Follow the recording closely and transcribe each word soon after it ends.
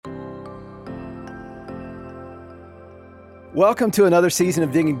Welcome to another season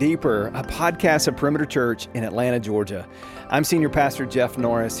of Digging Deeper, a podcast of Perimeter Church in Atlanta, Georgia. I'm Senior Pastor Jeff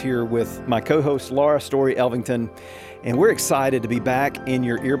Norris here with my co-host Laura Story Elvington, and we're excited to be back in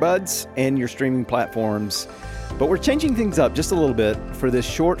your earbuds and your streaming platforms. But we're changing things up just a little bit for this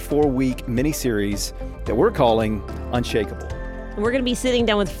short 4-week mini-series that we're calling Unshakable. And we're going to be sitting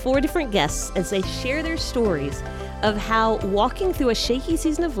down with 4 different guests as they share their stories of how walking through a shaky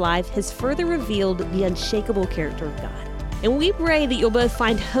season of life has further revealed the unshakable character of God. And we pray that you'll both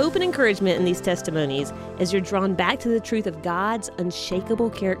find hope and encouragement in these testimonies as you're drawn back to the truth of God's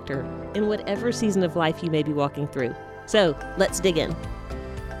unshakable character in whatever season of life you may be walking through. So let's dig in.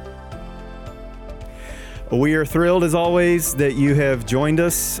 We are thrilled, as always, that you have joined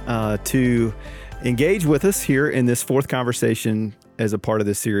us to engage with us here in this 4th conversation as a part of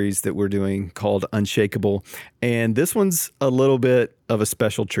this series that we're doing called Unshakable. And this one's a little bit of a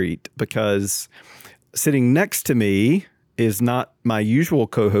special treat because sitting next to me is not my usual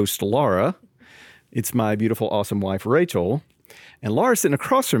co-host, Laura. It's my beautiful, awesome wife, Rachel. And Laura's sitting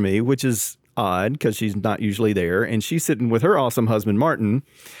across from me, which is odd because she's not usually there. And she's sitting with her awesome husband, Martin,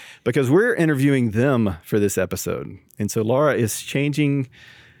 because we're interviewing them for this episode. And so Laura is changing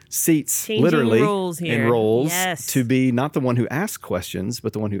seats, literally, roles here. In roles, yes, to be not the one who asks questions,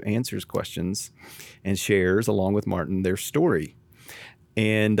 but the one who answers questions and shares, along with Martin, their story.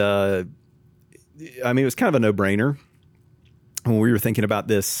 And it was kind of a no-brainer when we were thinking about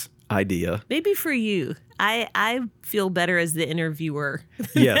this idea. Maybe for you. I feel better as the interviewer.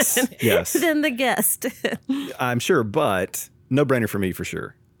 Yes, yes. Than the guest. I'm sure, but no-brainer for me for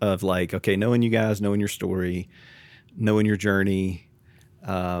sure. Of like, okay, knowing you guys, knowing your story, knowing your journey,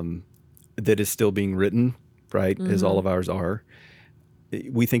 that is still being written, right, as all of ours are.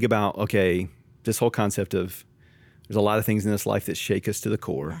 We think about, okay, this whole concept of there's a lot of things in this life that shake us to the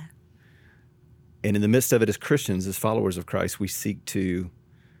core. And in the midst of it, as Christians, as followers of Christ, we seek to,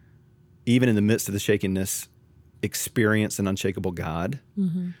 even in the midst of the shakenness, experience an unshakable God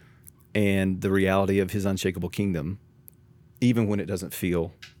and the reality of his unshakable kingdom, even when it doesn't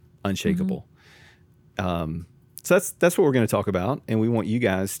feel unshakable. So that's what we're going to talk about, and we want you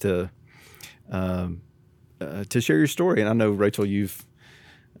guys to share your story. And I know, Rachel, you've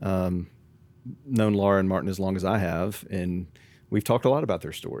known Laura and Martin as long as I have, and we've talked a lot about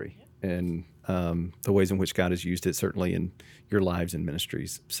their story and the ways in which God has used it, certainly in your lives and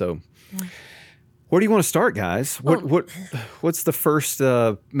ministries. So where do you want to start, guys? What's the first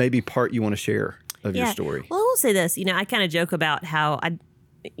maybe part you want to share of your story? Well, I will say this. I kind of joke about how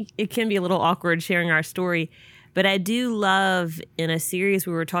it can be a little awkward sharing our story, but I do love, in a series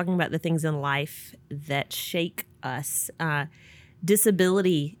where we're talking about the things in life that shake us,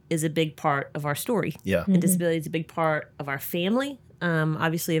 disability is a big part of our story. Yeah. And disability is a big part of our family,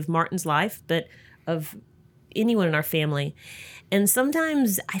 obviously of Martin's life, but of anyone in our family. And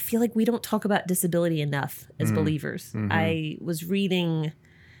sometimes I feel like we don't talk about disability enough as believers. I was reading,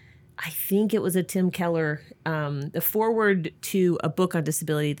 I think it was a Tim Keller, the foreword to a book on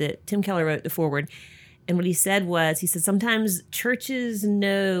disability that Tim Keller wrote, the foreword. And what he said was, sometimes churches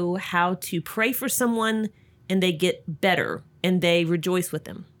know how to pray for someone and they get better and they rejoice with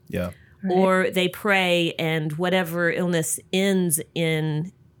them. Yeah. Right. Or they pray and whatever illness ends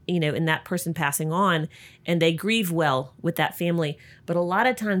in that person passing on, and they grieve well with that family. But a lot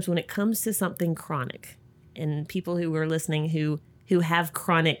of times when it comes to something chronic, and people who are listening who have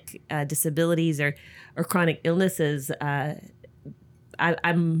chronic disabilities or chronic illnesses,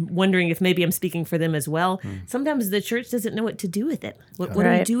 I'm wondering if maybe I'm speaking for them as well. Sometimes the church doesn't know what to do with it. What do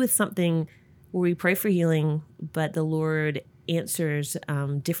we do with something where we pray for healing, but the Lord answers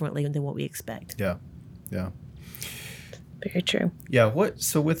differently than what we expect? Yeah, yeah. Very true. Yeah.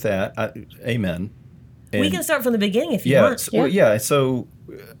 So with that, amen. And we can start from the beginning if you want. So, I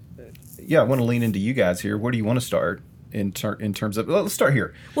want to lean into you guys here. Where do you want to start in terms of? Well, let's start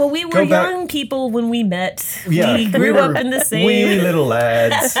here. Well, we were young people when we met. Yeah, we grew up in the same. Wee little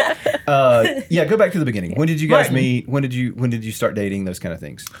lads. Go back to the beginning. When did you guys meet? When did you start dating? Those kind of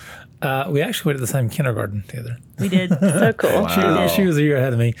things. We actually went to the same kindergarten together. We did. So cool. Wow. She was a year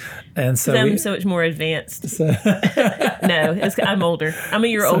ahead of me, and so I'm so much more advanced. No, I'm older. I'm a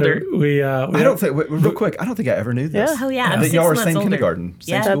year older. I don't think. Real quick, I don't think I ever knew this. Yeah. Oh yeah, I'm that 6 y'all were months same older. kindergarten,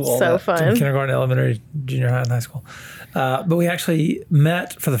 same school, That's all so that. fun. Same kindergarten, elementary, junior high, and high school. But we actually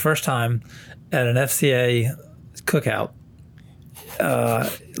met for the first time at an FCA cookout.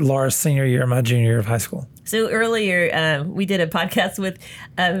 Laura's senior year, my junior year of high school. So earlier, we did a podcast with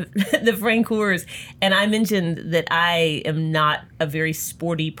the Francoeurs, and I mentioned that I am not a very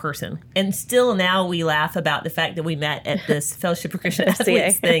sporty person. And still now we laugh about the fact that we met at this Fellowship of Christian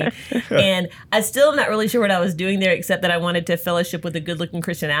Athletes thing. And I still am not really sure what I was doing there, except that I wanted to fellowship with a good-looking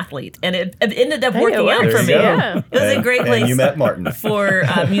Christian athlete. And it ended up working out for me. Yeah. It was a great place And you met Martin. for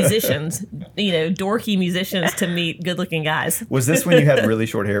musicians, dorky musicians to meet good-looking guys. Was this when you had really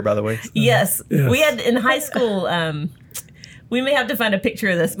short hair, by the way? Yes. Yes. We had in high school, we may have to find a picture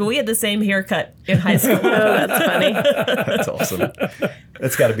of this, but we had the same haircut in high school. Oh, that's funny. That's awesome.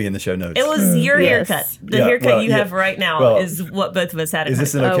 That's got to be in the show notes. It was your Yes. haircut. The Yeah, haircut well, you yeah. have right now Well, is what both of us had in Is high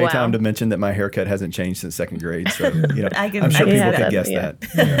this an school. okay wow. time to mention that my haircut hasn't changed since second grade? So, I can- I'm sure I can people see could that, guess yeah.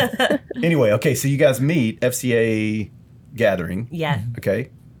 that. Yeah. Anyway, okay, so you guys meet FCA gathering. Yeah.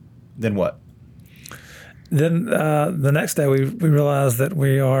 Okay. Then what? Then the next day, we realized that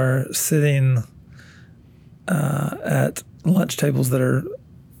we are sitting at lunch tables that are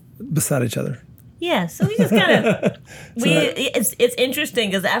beside each other. Yeah, so we just kind of it's interesting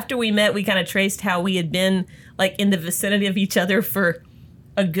because after we met, we kind of traced how we had been like in the vicinity of each other for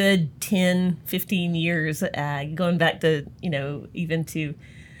a good 10, 15 years, going back to even to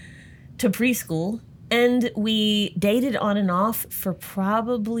preschool, and we dated on and off for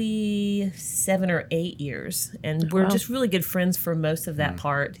probably 7 or 8 years, and we're just really good friends for most of that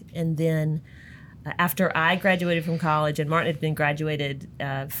part, and then. After I graduated from college and Martin had been graduated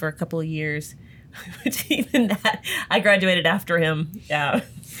for a couple of years, which even that, I graduated after him, even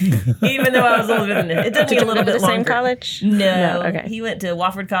though I was older than him. It took me a little Go to bit the same longer. college? No, Okay. he went to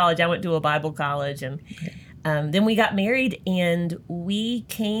Wofford College. I went to a Bible college. And then we got married and we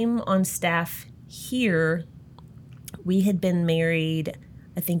came on staff here. We had been married,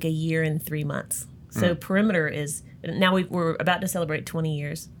 I think, 1 year and 3 months. So Perimeter is, now we're about to celebrate 20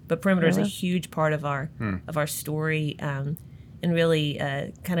 years. But Perimeter is a huge part of our story, and really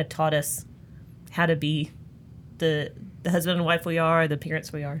kind of taught us how to be the husband and wife we are, the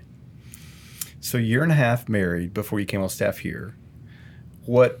parents we are. So 1.5 years married before you came on staff here.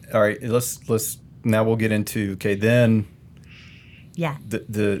 All right, let's now we'll get into then Yeah.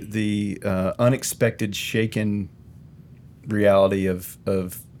 the unexpected shaken reality of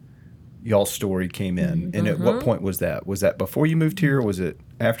y'all's story came in. And at what point was that? Was that before you moved here? Or was it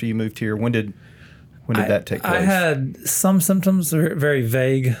after you moved here? When did that take place? I had some symptoms, very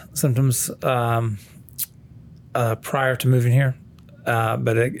vague symptoms, prior to moving here,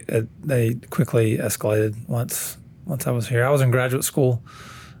 but they quickly escalated once I was here. I was in graduate school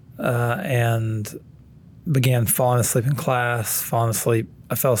and began falling asleep in class,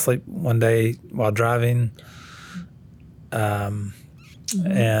 I fell asleep one day while driving, and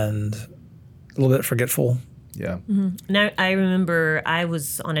a little bit forgetful. Yeah. And I remember I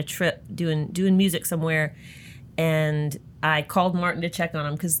was on a trip doing music somewhere, and I called Martin to check on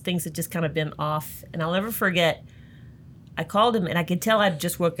him because things had just kind of been off. And I'll never forget, I called him and I could tell I'd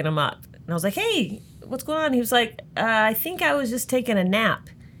just woken him up. And I was like, "Hey, what's going on?" He was like, "I think I was just taking a nap."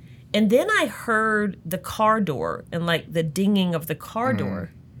 And then I heard the car door and like the dinging of the car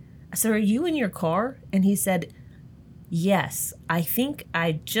door. I said, "Are you in your car?" And he said, "Yes, I think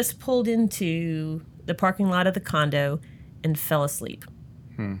I just pulled into the parking lot of the condo and fell asleep."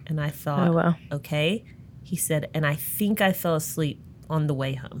 And I thought, Oh, wow. okay. He said, "And I think I fell asleep on the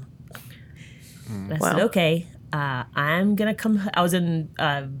way home." And I said, Wow. "Okay, I'm going to come." I was in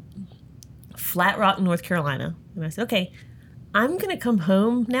Flat Rock, North Carolina. And I said, "Okay, I'm going to come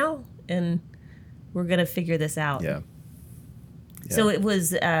home now and we're going to figure this out." Yeah. So it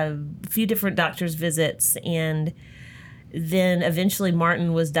was a few different doctor's visits, and then eventually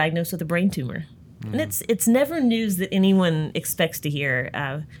Martin was diagnosed with a brain tumor. And it's never news that anyone expects to hear.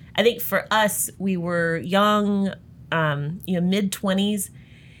 I think for us, we were young, mid-20s,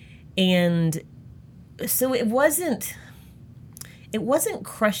 and so it wasn't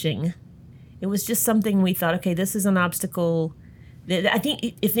crushing. It was just something we thought, okay, this is an obstacle. I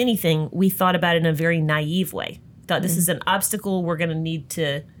think, if anything, we thought about it in a very naive way. Thought this is an obstacle we're going to need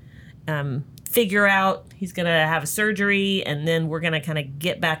to figure out. He's going to have a surgery, and then we're going to kind of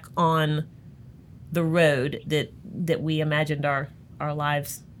get back on the road that we imagined our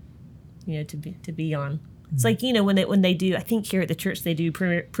lives, to be on. It's like, when they do, I think here at the church they do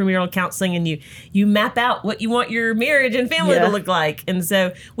premarital counseling, and you map out what you want your marriage and family to look like. And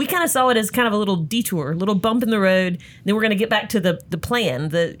so we kind of saw it as kind of a little detour, a little bump in the road. And then we're going to get back to the plan,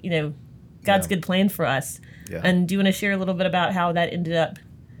 God's good plan for us. Yeah. And do you want to share a little bit about how that ended up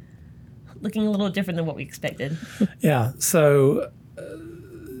looking a little different than what we expected? Yeah. So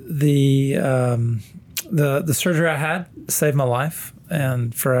the surgery I had saved my life,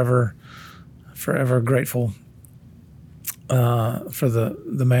 and forever forever grateful for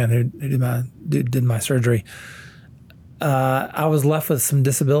the man who did my surgery. I was left with some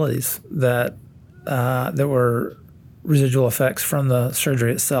disabilities that were residual effects from the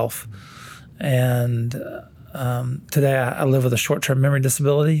surgery itself. And today I live with a short-term memory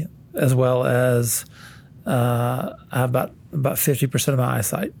disability, as well as I have about 50% of my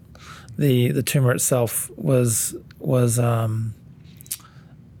eyesight. The tumor itself was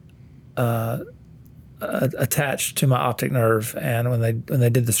attached to my optic nerve, and when they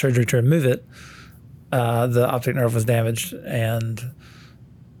did the surgery to remove it, the optic nerve was damaged, and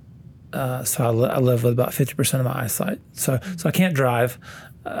so I live with about 50% of my eyesight. So I can't drive,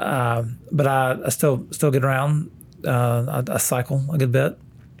 but I still get around. I cycle a good bit,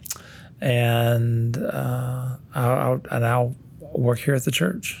 and I'll work here at the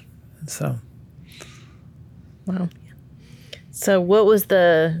church. So, Wow. So what was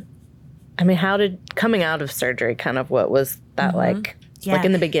how did coming out of surgery, kind of what was that like? Yeah. Like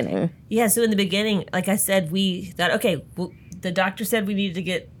in the beginning? Yeah, so in the beginning, like I said, we thought, okay, well, the doctor said we needed to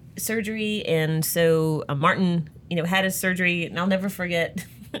get surgery, and so Martin, had his surgery, and I'll never forget.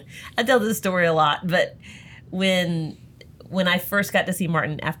 I tell this story a lot, but when I first got to see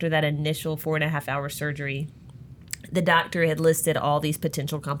Martin after that initial 4.5-hour surgery, the doctor had listed all these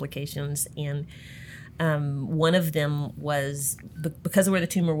potential complications, and one of them was because of where the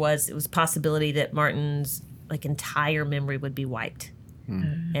tumor was. It was a possibility that Martin's entire memory would be wiped.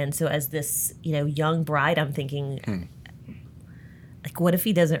 And so as this, young bride, I'm thinking, what if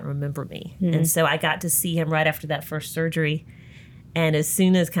he doesn't remember me? And so I got to see him right after that first surgery. And as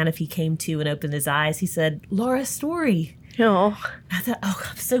soon as kind of he came to and opened his eyes, he said, "Laura Story." Oh. I thought, oh,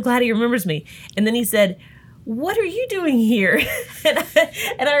 I'm so glad he remembers me. And then he said, "What are you doing here?"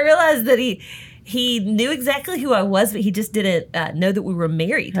 and I realized that he knew exactly who I was, but he just didn't know that we were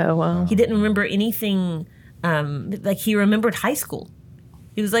married. Oh, wow. He didn't remember anything. He remembered high school.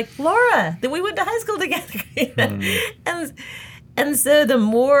 He was like, "Laura, that we went to high school together." And so the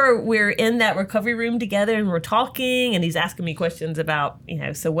more we're in that recovery room together and we're talking, and he's asking me questions about,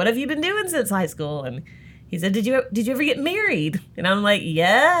 so what have you been doing since high school? And he said, did you ever get married? And I'm like,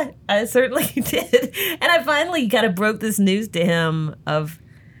 yeah, I certainly did. And I finally kind of broke this news to him of,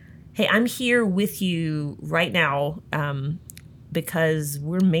 hey, I'm here with you right now because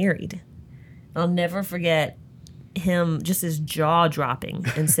we're married. I'll never forget him, just his jaw dropping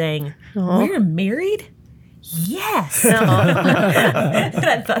and saying, "We're married? Yes." And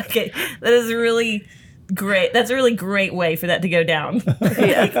I thought, okay, that is really great. That's a really great way for that to go down.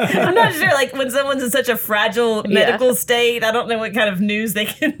 I'm not sure, when someone's in such a fragile medical state, I don't know what kind of news they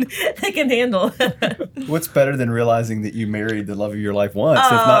can handle. What's better than realizing that you married the love of your life once,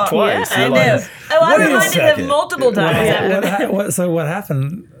 if not twice? Yeah, I know. I reminded him multiple times. So what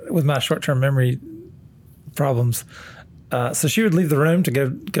happened with my short-term memory problems? So she would leave the room to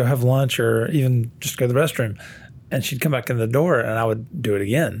go have lunch or even just go to the restroom, and she'd come back in the door, and I would do it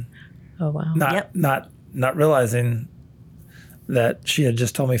again. Oh, wow. Not realizing that she had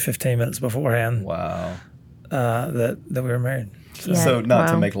just told me 15 minutes beforehand. Wow. That we were married. So not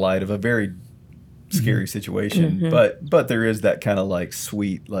to make light of a very scary situation, but there is that kind of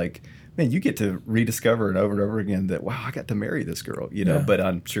sweet, man, you get to rediscover it over and over again that, wow, I got to marry this girl, but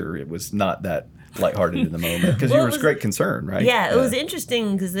I'm sure it was not that lighthearted in the moment because you were great concern, right? Yeah, it was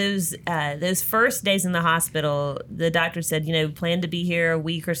interesting because those first days in the hospital, the doctor said, plan to be here a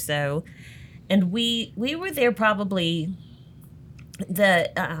week or so. And we were there probably the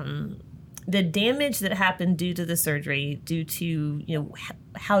damage that happened due to the surgery, due to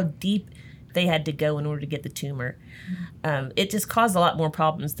how deep they had to go in order to get the tumor. It just caused a lot more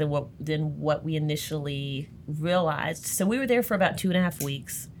problems than what we initially realized. So we were there for about 2.5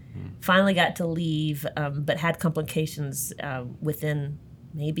 weeks. Finally got to leave, but had complications within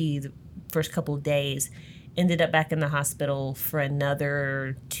maybe the first couple of days. Ended up back in the hospital for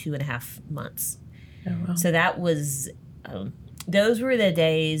another 2.5 months. Oh, wow. So that was, those were the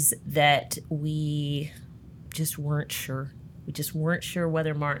days that we just weren't sure. We just weren't sure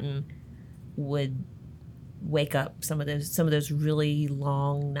whether Martin would wake up some of those really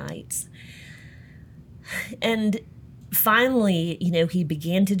long nights. And finally, he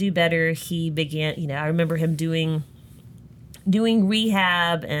began to do better. He began, I remember him doing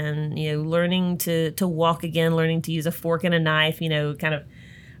rehab and, learning to walk again, learning to use a fork and a knife, kind of.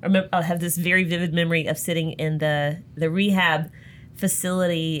 I have this very vivid memory of sitting in the rehab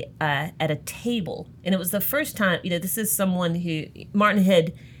facility at a table. And it was the first time, this is someone who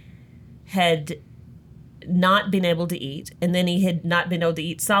Martin had not been able to eat, and then he had not been able to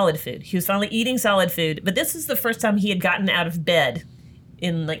eat solid food. He was finally eating solid food, but this is the first time he had gotten out of bed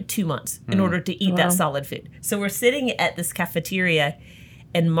in like 2 months in order to eat that solid food. So we're sitting at this cafeteria,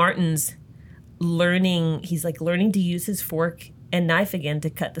 and Martin's learning to use his fork and knife again to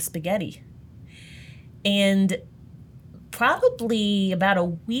cut the spaghetti. And probably about a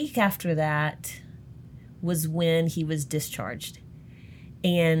week after that was when he was discharged.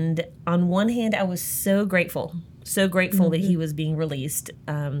 And on one hand, I was so grateful that he was being released.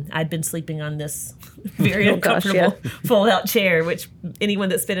 I'd been sleeping on this very uncomfortable fold-out chair, which anyone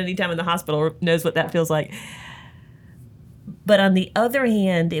that spent any time in the hospital knows what that feels like. But on the other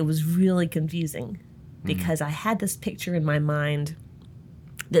hand, it was really confusing because I had this picture in my mind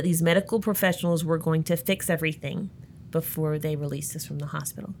that these medical professionals were going to fix everything before they released us from the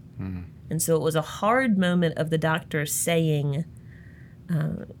hospital. And so it was a hard moment of the doctor saying,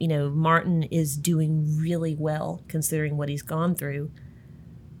 Martin is doing really well considering what he's gone through,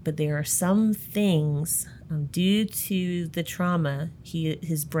 but there are some things due to the trauma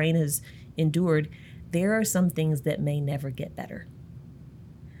his brain has endured. There are some things that may never get better.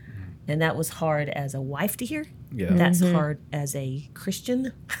 And that was hard as a wife to hear. Yeah. That's hard as a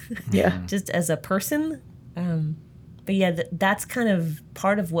Christian. Yeah. Just as a person. But yeah, that's kind of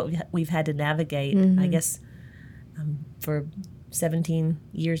part of what we've had to navigate, I guess, for 17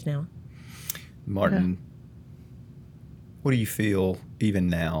 years now. Martin, what do you feel even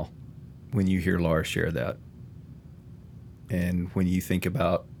now when you hear Laura share that? And when you think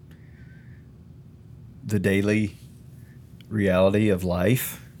about the daily reality of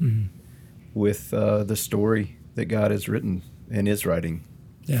life with the story that God has written and is writing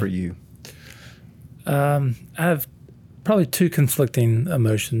for you? I have probably two conflicting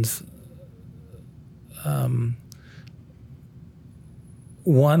emotions.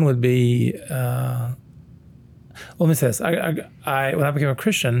 One would be, let me say this. I when I became a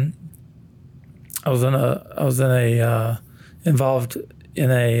Christian, I was involved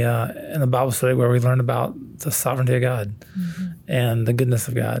in a Bible study where we learned about the sovereignty of God and the goodness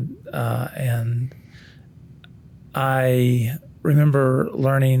of God. And I remember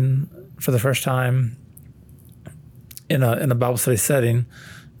learning for the first time in a Bible study setting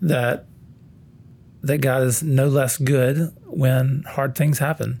that God is no less good when hard things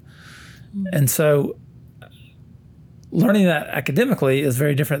happen. And so learning that academically is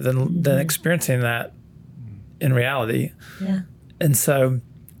very different than experiencing that in reality. Yeah. And so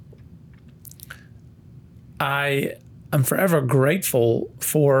I'm forever grateful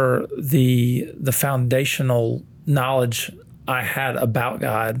for the foundational knowledge I had about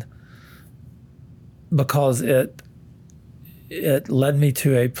God, because it led me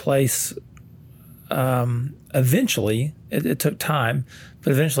to a place eventually, it took time,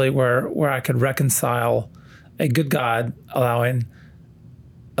 but eventually where I could reconcile a good God allowing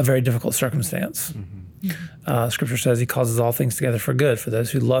a very difficult circumstance. Scripture says he causes all things together for good for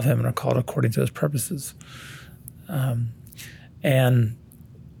those who love him and are called according to his purposes. And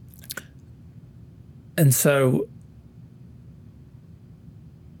so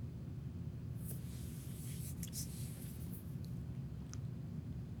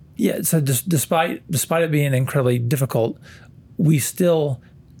so despite it being incredibly difficult, we still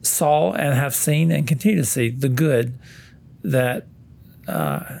saw and have seen and continue to see the good that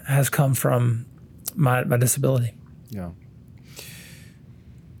has come from my disability. Yeah.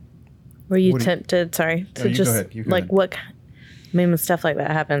 Were you tempted, to just like what, when stuff like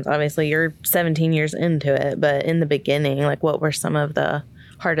that happens, obviously you're 17 years into it, but in the beginning, like what were some of the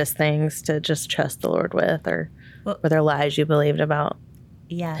hardest things to just trust the Lord with, or were there lies you believed about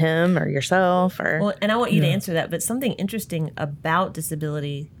him or yourself? Well, and I want you to answer that, but something interesting about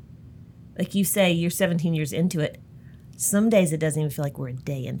disability, like you say, you're 17 years into it. Some days it doesn't even feel like we're a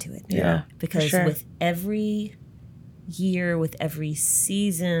day into it. Yeah. Because with every year, with every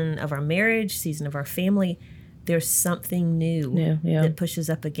season of our marriage, season of our family, there's something new that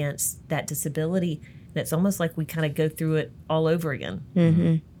pushes up against that disability. And it's almost like we kind of go through it all over again.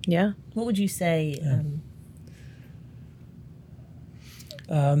 Mm-hmm. Yeah. What would you say?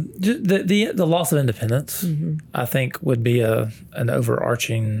 The loss of independence, I think, would be an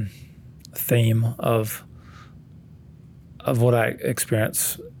overarching theme of what I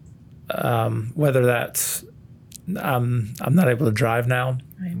experience. Whether that's I'm not able to drive now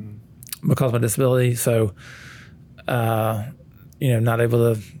because of my disability, so not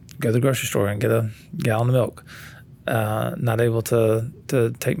able to go to the grocery store and get a gallon of milk. Not able to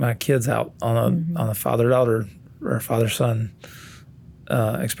take my kids out on a father-daughter or father-son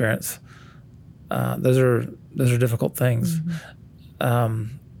experience. Those are difficult things. Now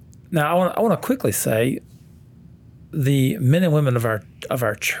I want to quickly say the men and women of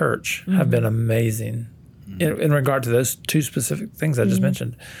our church have been amazing in regard to those two specific things I just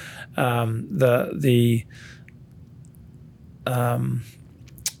mentioned.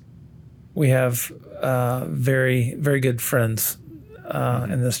 We have very, very good friends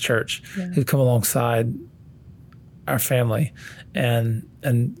in this church who come alongside our family and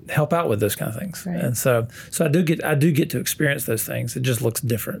help out with those kind of things. Right. And so I do get to experience those things. It just looks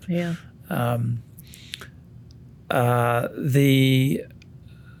different. Yeah. The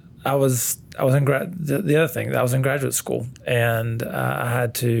other thing, I was in graduate school, and I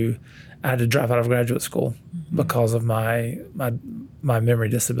had to drop out of graduate school because of my memory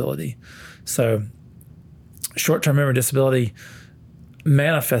disability. So short-term memory disability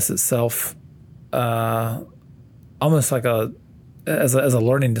manifests itself almost like as a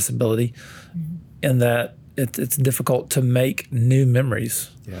learning disability, in that it's difficult to make new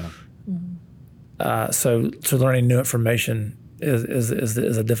memories. Yeah. So learning new information is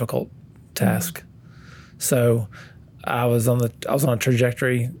a difficult task. So I was on a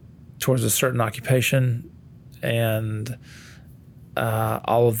trajectory towards a certain occupation, and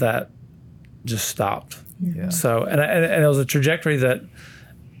all of that just stopped. Yeah. So and it was a trajectory that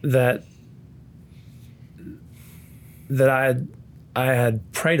I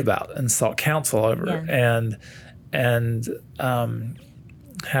had prayed about and sought counsel over, and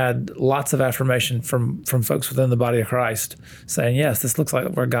had lots of affirmation from folks within the body of Christ saying, yes, this looks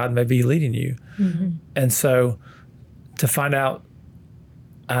like where God may be leading you. And so to find out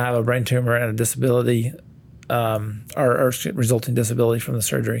I have a brain tumor and a disability, or resulting disability from the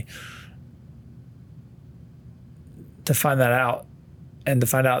surgery, to find that out, and to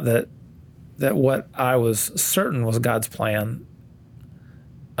find out that what I was certain was God's plan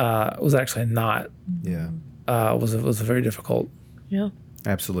was actually not. Yeah. Was very difficult. Yeah.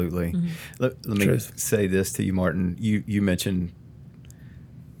 Absolutely. Let me say this to you, Martin. You mentioned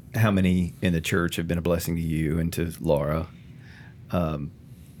how many in the church have been a blessing to you and to Laura.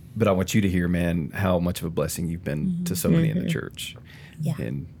 But I want you to hear, man, how much of a blessing you've been to so many in the church. Yeah.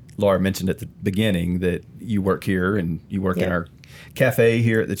 And Laura mentioned at the beginning that you work here and you work in our cafe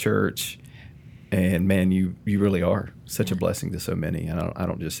here at the church. And man, you really are such a blessing to so many. And I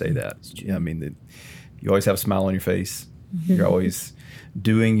don't just say that. I mean, you always have a smile on your face. You're always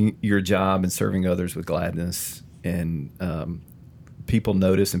doing your job and serving others with gladness. And people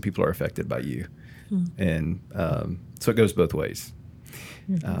notice and people are affected by you. And so it goes both ways.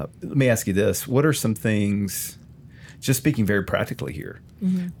 Let me ask you this. What are some things, just speaking very practically here,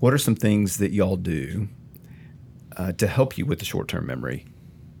 what are some things that y'all do to help you with the short-term memory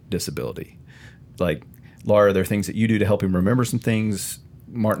disability? Like, Laura, are there things that you do to help him remember some things?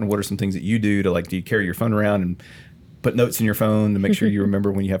 Martin, what are some things that you do to, like, do you carry your phone around and put notes in your phone to make sure you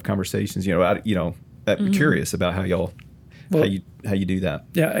remember when you have conversations? I'm curious about how y'all, how you do that.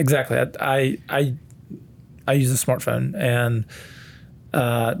 Yeah, exactly. I use a smartphone and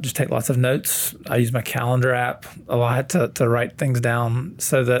just take lots of notes. I use my calendar app a lot to write things down,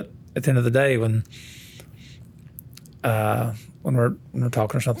 so that at the end of the day, when we're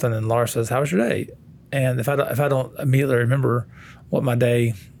talking or something, and Laura says, "How was your day?" and if I don't immediately remember what my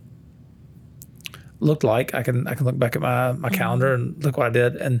day looked like, I can look back at my calendar and look what I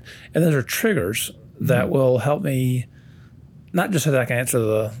did, and those are triggers that will help me, not just so that I can answer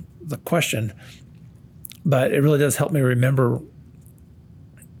the question, but it really does help me remember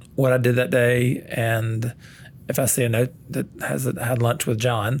what I did that day. And if I see a note that had lunch with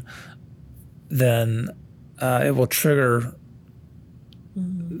John, then it will trigger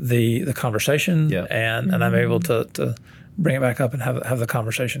the conversation, and I'm able to bring it back up and have the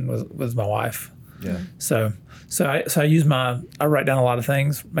conversation with my wife. Yeah. So I use I write down a lot of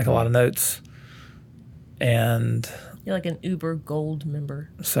things, make a lot of notes, and You're like an Uber Gold member.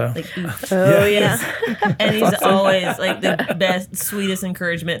 so Like, Oh yeah. and he's always like the best, sweetest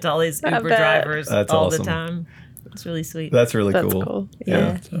encouragement to all these Uber bet. drivers That's all awesome. the time. It's really sweet. That's really That's cool. cool.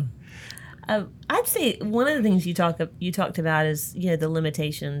 Yeah. so, I'd say one of the things you talked about is the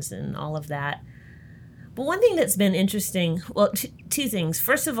limitations and all of that. But one thing that's been interesting, well, two things.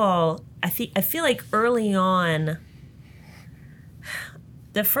 First of all, I feel like early on,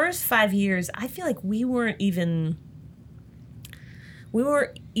 the first 5 years, I feel like we weren't even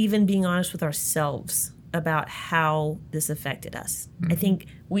being honest with ourselves about how this affected us. I think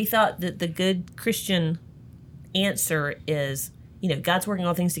we thought that the good Christian answer is, God's working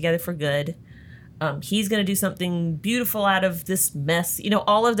all things together for good. He's going to do something beautiful out of this mess.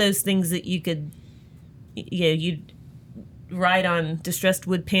 All of those things that you could, you'd write on distressed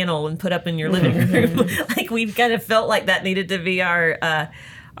wood panel and put up in your living room. Like, we've kind of felt like that needed to be our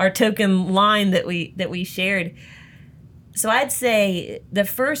token line that we shared. So I'd say the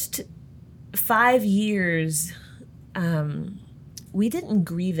first 5 years, we didn't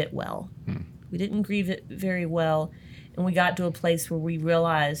grieve it well. We didn't grieve it very well. And we got to a place where we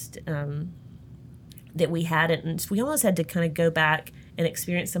realized that we hadn't. And so we almost had to kind of go back and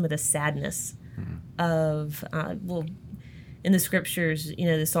experience some of the sadness of, in the scriptures,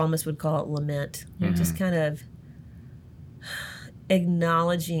 the psalmist would call it lament. Just kind of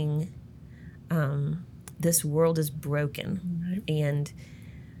acknowledging this world is broken and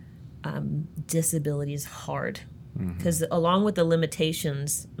disability is hard. Because along with the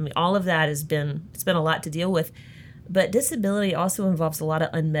limitations, all of that it's been a lot to deal with. But disability also involves a lot of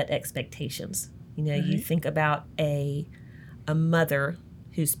unmet expectations. You think about a mother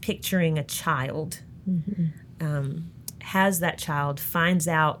who's picturing a child, has that child, finds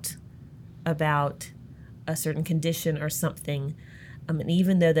out about a certain condition or something, and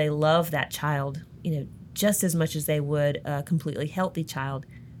even though they love that child, just as much as they would a completely healthy child,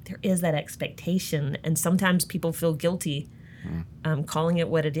 there is that expectation, and sometimes people feel guilty calling it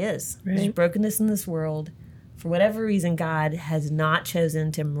what it is. Right. There's brokenness in this world. For whatever reason, God has not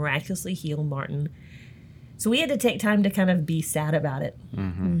chosen to miraculously heal Martin. So we had to take time to kind of be sad about it.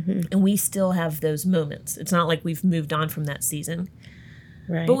 And we still have those moments. It's not like we've moved on from that season.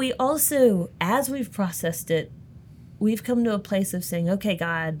 Right. But we also, as we've processed it, we've come to a place of saying, okay,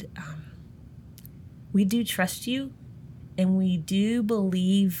 God, we do trust you, and we do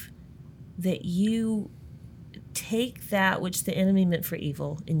believe that you take that which the enemy meant for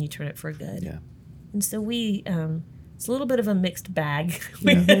evil and you turn it for good. Yeah. And so it's a little bit of a mixed bag.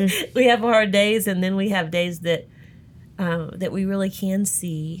 We have hard days, and then we have days that we really can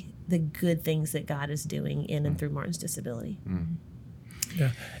see the good things that God is doing in and through Martin's disability.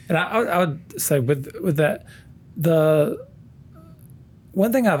 Yeah, and I would say with that, the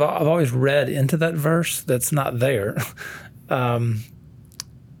one thing I've always read into that verse that's not there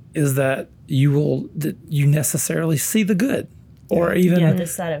is that you necessarily see the good. Or even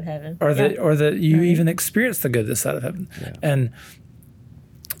this side of heaven, or that you even experience the good this side of heaven, and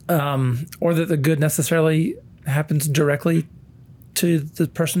or that the good necessarily happens directly to the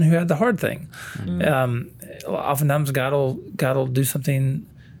person who had the hard thing. Oftentimes, God will do something,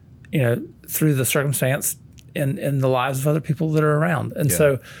 through the circumstance in the lives of other people that are around, and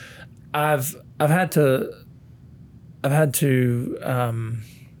so I've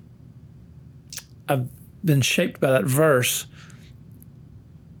been shaped by that verse.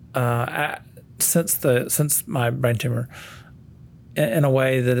 Since my brain tumor, in a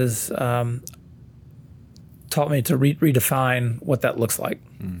way that has taught me to redefine what that looks like.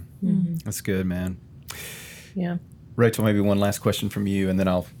 That's good, man. Yeah. Rachel, maybe one last question from you, and then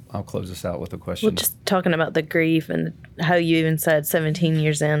I'll close this out with a question. Well, just talking about the grief and how you even said 17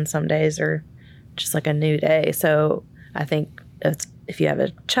 years in, some days are just like a new day. So I think if you have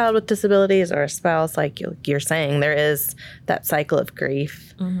a child with disabilities or a spouse, like you're saying, there is that cycle of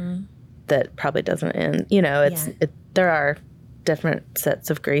grief that probably doesn't end. There are different sets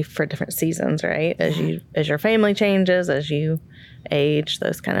of grief for different seasons, right? As your family changes, as you age,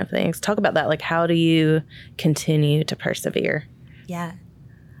 those kind of things. Talk about that. Like, how do you continue to persevere? Yeah.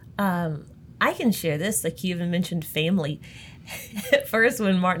 I can share this. Like, you even mentioned family. At first,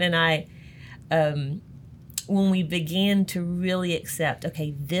 when Martin and I, when we began to really accept,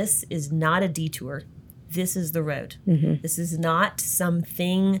 okay, this is not a detour. This is the road. This is not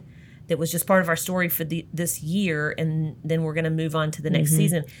something that was just part of our story for this year, and then we're going to move on to the next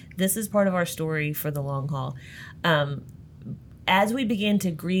season. This is part of our story for the long haul. As we began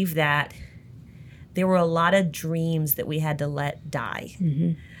to grieve that, there were a lot of dreams that we had to let die.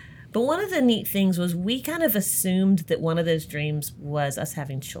 But one of the neat things was we kind of assumed that one of those dreams was us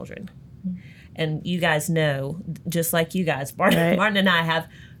having children. And you guys know, just like you guys, Martin and I have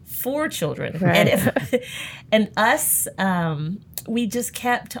 4 children. Right. And us, we just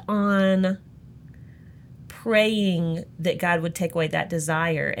kept on praying that God would take away that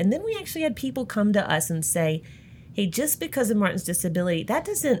desire. And then we actually had people come to us and say, hey, just because of Martin's disability, that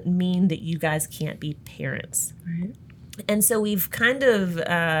doesn't mean that you guys can't be parents. Right. And so we've kind of,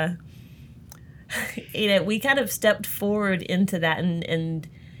 we kind of stepped forward into that and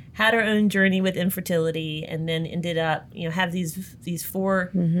had our own journey with infertility, and then ended up, have these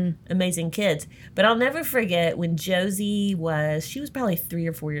 4 amazing kids. But I'll never forget when Josie she was probably 3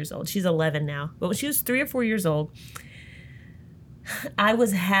 or 4 years old. She's 11 now. But when she was 3 or 4 years old, I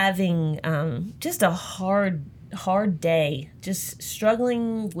was having just a hard day, just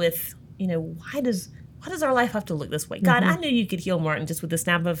struggling with, why does our life have to look this way? God, I knew you could heal Martin just with the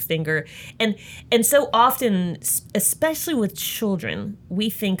snap of a finger. And so often, especially with children,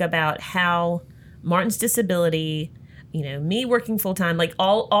 we think about how Martin's disability me working full time, like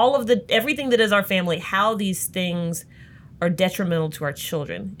all of everything that is our family, how these things are detrimental to our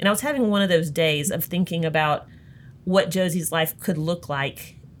children. And I was having one of those days of thinking about what Josie's life could look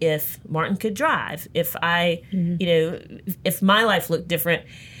like if Martin could drive, if if my life looked different.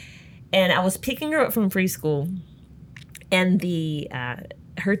 And I was picking her up from preschool, and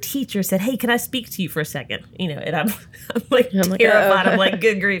her teacher said, "Hey, can I speak to you for a second?" And I'm like terrified. I'm like,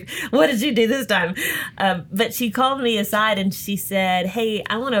 "Good grief, what did you do this time?" But she called me aside and she said, "Hey,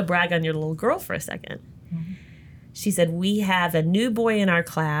 I want to brag on your little girl for a second." Mm-hmm. She said, "We have a new boy in our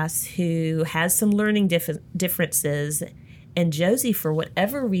class who has some learning differences, and Josie, for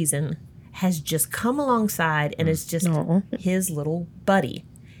whatever reason, has just come alongside and is just his little buddy.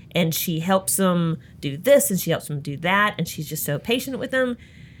 And she helps him do this and she helps him do that. And she's just so patient with him."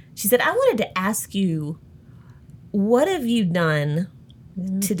 She said, "I wanted to ask you, what have you done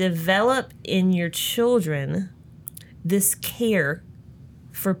to develop in your children this care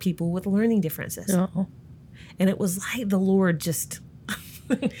for people with learning differences?" Oh. And it was like the Lord just,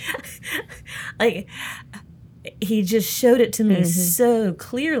 like, he just showed it to me so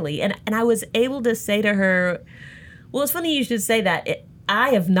clearly. And I was able to say to her, well, it's funny you should say that.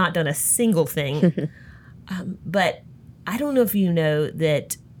 I have not done a single thing, but I don't know if you know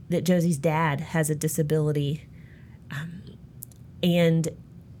that Josie's dad has a disability, and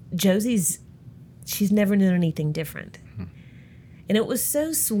she's never known anything different. Mm-hmm. And it was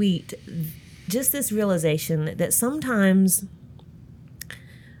so sweet, just this realization that sometimes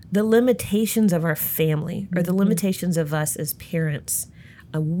the limitations of our family or the limitations of us as parents,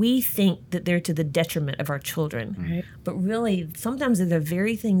 we think that they're to the detriment of our children. Right. But really, sometimes they're the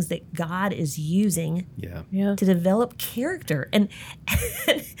very things that God is using to develop character. And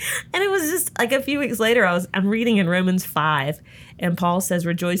it was just like a few weeks later, I'm reading in Romans 5, and Paul says,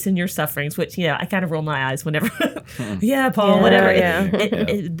 "Rejoice in your sufferings," which, I kind of roll my eyes whenever, Paul, whatever.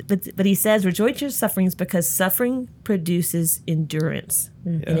 Yeah. But he says, "Rejoice in your sufferings because suffering produces endurance,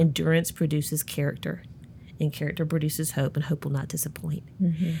 and endurance produces character. And character produces hope, and hope will not disappoint."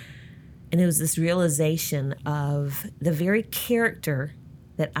 Mm-hmm. And it was this realization of the very character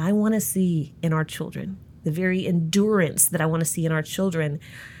that I want to see in our children, the very endurance that I want to see in our children.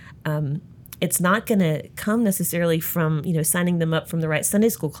 It's not going to come necessarily from, signing them up from the right Sunday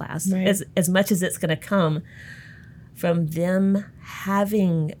school class, right, as much as it's going to come from them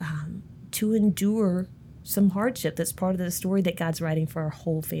having to endure some hardship that's part of the story that God's writing for our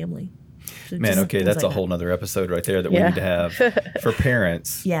whole family. So man, okay, that's like a whole nother episode right there that we need to have for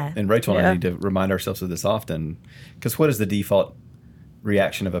parents. And Rachel and I need to remind ourselves of this often, because what is the default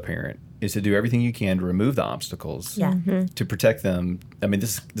reaction of a parent? Is to do everything you can to remove the obstacles, to protect them. I mean,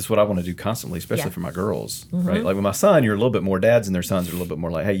 this is what I want to do constantly, especially for my girls, right? Like with my son, you're a little bit more dads, and their sons are a little bit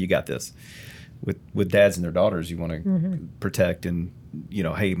more like, "Hey, you got this." With dads and their daughters, you want to protect and,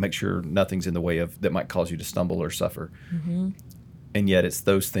 hey, make sure nothing's in the way of that might cause you to stumble or suffer. And yet it's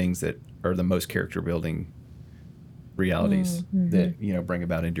those things that are the most character building realities that, bring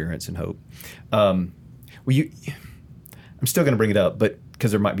about endurance and hope. I'm still going to bring it up, but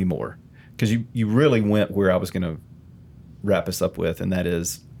because there might be more, because you really went where I was going to wrap us up with, and that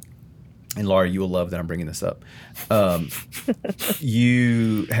is, and Laura, you will love that I'm bringing this up.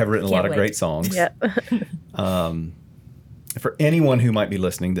 You have written a lot of great songs. For anyone who might be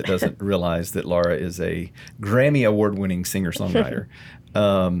listening that doesn't realize that Laura is a Grammy award-winning singer-songwriter,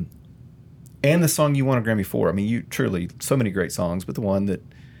 and the song you won a Grammy for, I mean, you truly, so many great songs, but the one that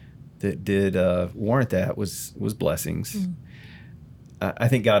did warrant that was Blessings. I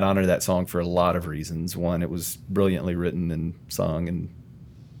think God honored that song for a lot of reasons. One, it was brilliantly written and sung, and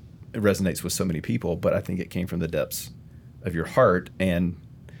it resonates with so many people, but I think it came from the depths of your heart and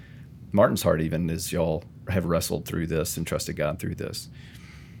Martin's heart, even, as y'all have wrestled through this and trusted God through this.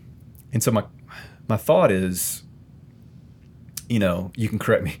 And so my thought is, you can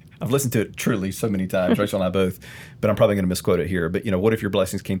correct me. I've listened to it truly so many times, Rachel and I both, but I'm probably going to misquote it here. But, what if your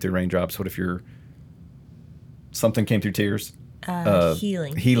blessings came through raindrops? What if something came through tears?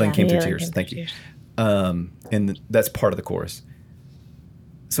 Healing. Healing came through tears. Thank you. And that's part of the chorus.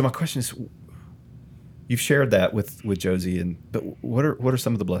 So my question is, you've shared that with Josie, but what are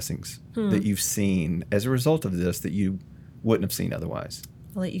some of the blessings that you've seen as a result of this that you wouldn't have seen otherwise?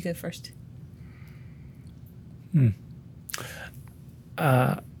 I'll let you go first.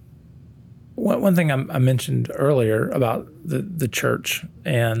 One thing I mentioned earlier about the church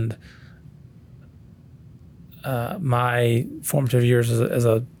and my formative years as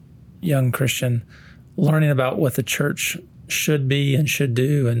a young Christian, learning about what the church should be and should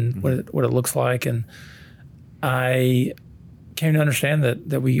do and what it looks like, and I came to understand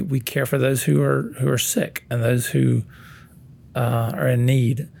that we care for those who are sick and those who are in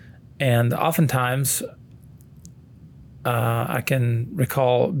need. And oftentimes, I can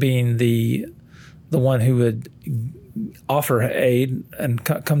recall being the one who would offer aid and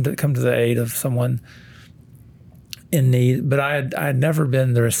come to the aid of someone in need, but I had never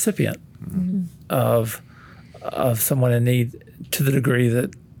been the recipient of someone in need to the degree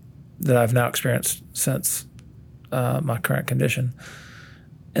that I've now experienced since my current condition.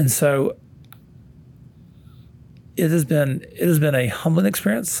 And so it has been a humbling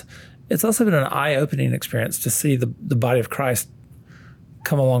experience. It's also been an eye-opening experience to see the body of Christ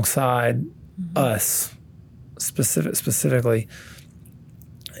come alongside us specifically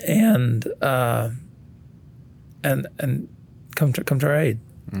and come to our aid,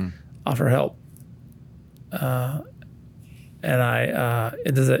 offer help. And I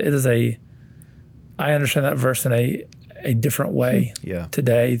understand that verse in a different way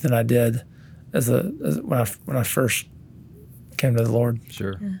today than I did as when I first came to the Lord.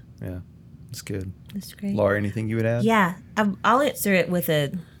 Sure. Yeah. That's good. That's great. Laura, anything you would add? Yeah. I'll answer it with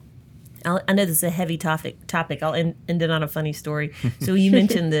I know this is a heavy topic. I'll end it on a funny story. So you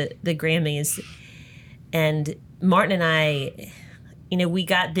mentioned the Grammys, and Martin and I, we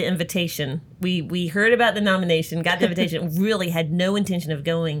got the invitation. We heard about the nomination, got the invitation, really had no intention of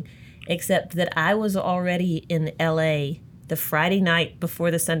going, except that I was already in LA the Friday night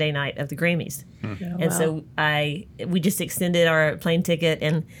before the Sunday night of the Grammys. And so we just extended our plane ticket,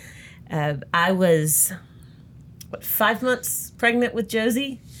 and I was 5 months pregnant with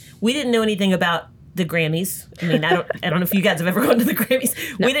Josie. We didn't know anything about the Grammys. I mean, I don't know if you guys have ever gone to the Grammys.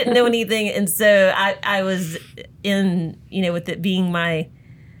 No. We didn't know anything, and so I was in, with it being my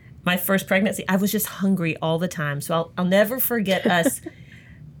first pregnancy, I was just hungry all the time. So I'll never forget us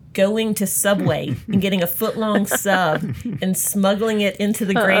going to Subway and getting a foot-long sub and smuggling it into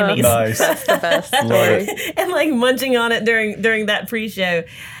the Grammys. Nice. That's the best. And like munching on it during that pre-show.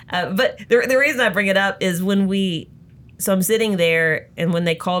 But the reason I bring it up is so I'm sitting there, and when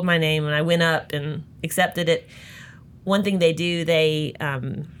they called my name and I went up and accepted it, one thing they do,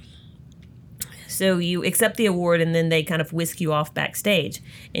 so you accept the award, and then they kind of whisk you off backstage,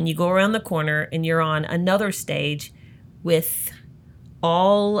 and you go around the corner, and you're on another stage with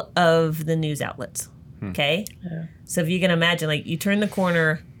all of the news outlets. Okay? Yeah. So if you can imagine, like, you turn the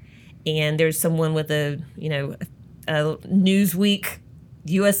corner, and there's someone with a Newsweek,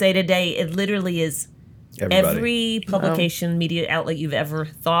 USA Today. It literally is everybody. Every publication, media outlet you've ever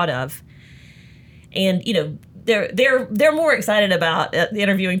thought of. And, they're more excited about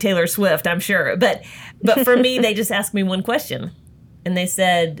interviewing Taylor Swift, I'm sure. But for me, they just asked me one question. And they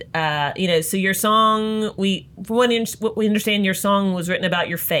said, so your song, what we understand, your song was written about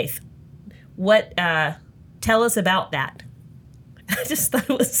your faith. Tell us about that. I just thought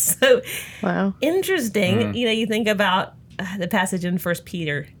it was so interesting. Mm-hmm. You think about the passage in 1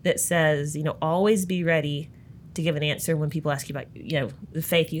 Peter that says, always be ready to give an answer when people ask you about, the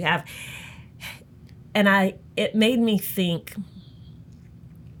faith you have. And it made me think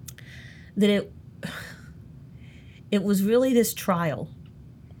that it was really this trial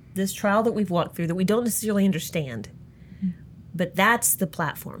that we've walked through that we don't necessarily understand, but that's the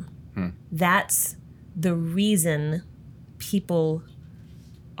platform. That's the reason people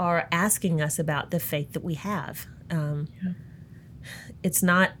are asking us about the faith that we have. It's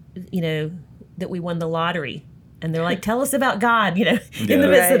not, that we won the lottery and they're like, tell us about God, in the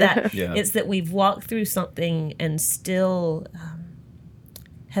midst of that. Yeah. It's that we've walked through something and still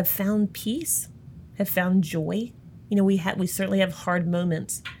have found peace, have found joy. We certainly have hard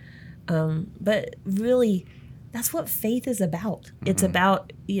moments. But really, that's what faith is about. Mm-hmm. It's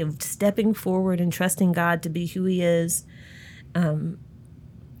about, stepping forward and trusting God to be who he is,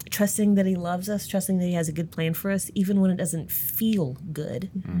 trusting that he loves us, trusting that he has a good plan for us, even when it doesn't feel good.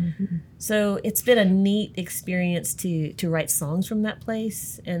 Mm-hmm. So it's been a neat experience to write songs from that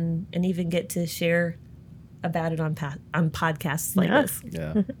place and even get to share about it on podcasts like this.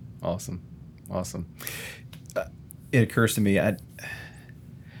 Yeah. Awesome. It occurs to me, I've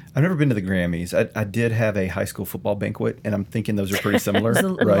never been to the Grammys. I did have a high school football banquet, and I'm thinking those are pretty similar, There's a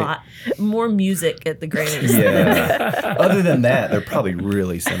lot more music at the Grammys. Yeah. Other than that, they're probably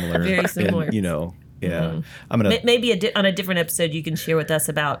really similar. Very similar. And, yeah. Mm-hmm. I'm gonna maybe on a different episode you can share with us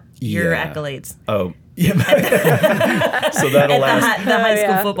about your accolades. Oh, yeah. So that'll last the high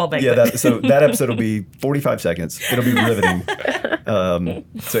school football banquet. Yeah. So that episode will be 45 seconds. It'll be riveting.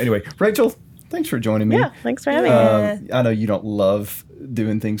 So anyway, Rachel, thanks for joining me. Yeah, thanks for having me. I know you don't love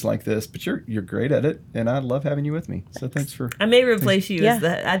doing things like this, but you're great at it, and I love having you with me. So thanks for. I may replace you as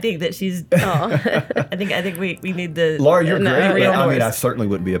the. I think that she's. I think we need the. Laura, you're great. I mean, I certainly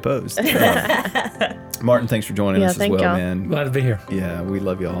wouldn't be opposed. Martin, thanks for joining us as well, y'all. man. Glad to be here. Yeah, we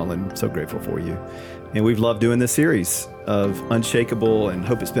love y'all and so grateful for you. And we've loved doing this series of Unshakable, and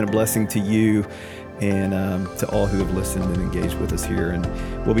hope it's been a blessing to you and to all who have listened and engaged with us here. And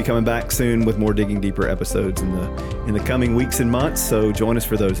we'll be coming back soon with more Digging Deeper episodes in the coming weeks and months, so join us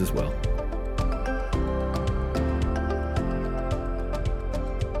for those as well.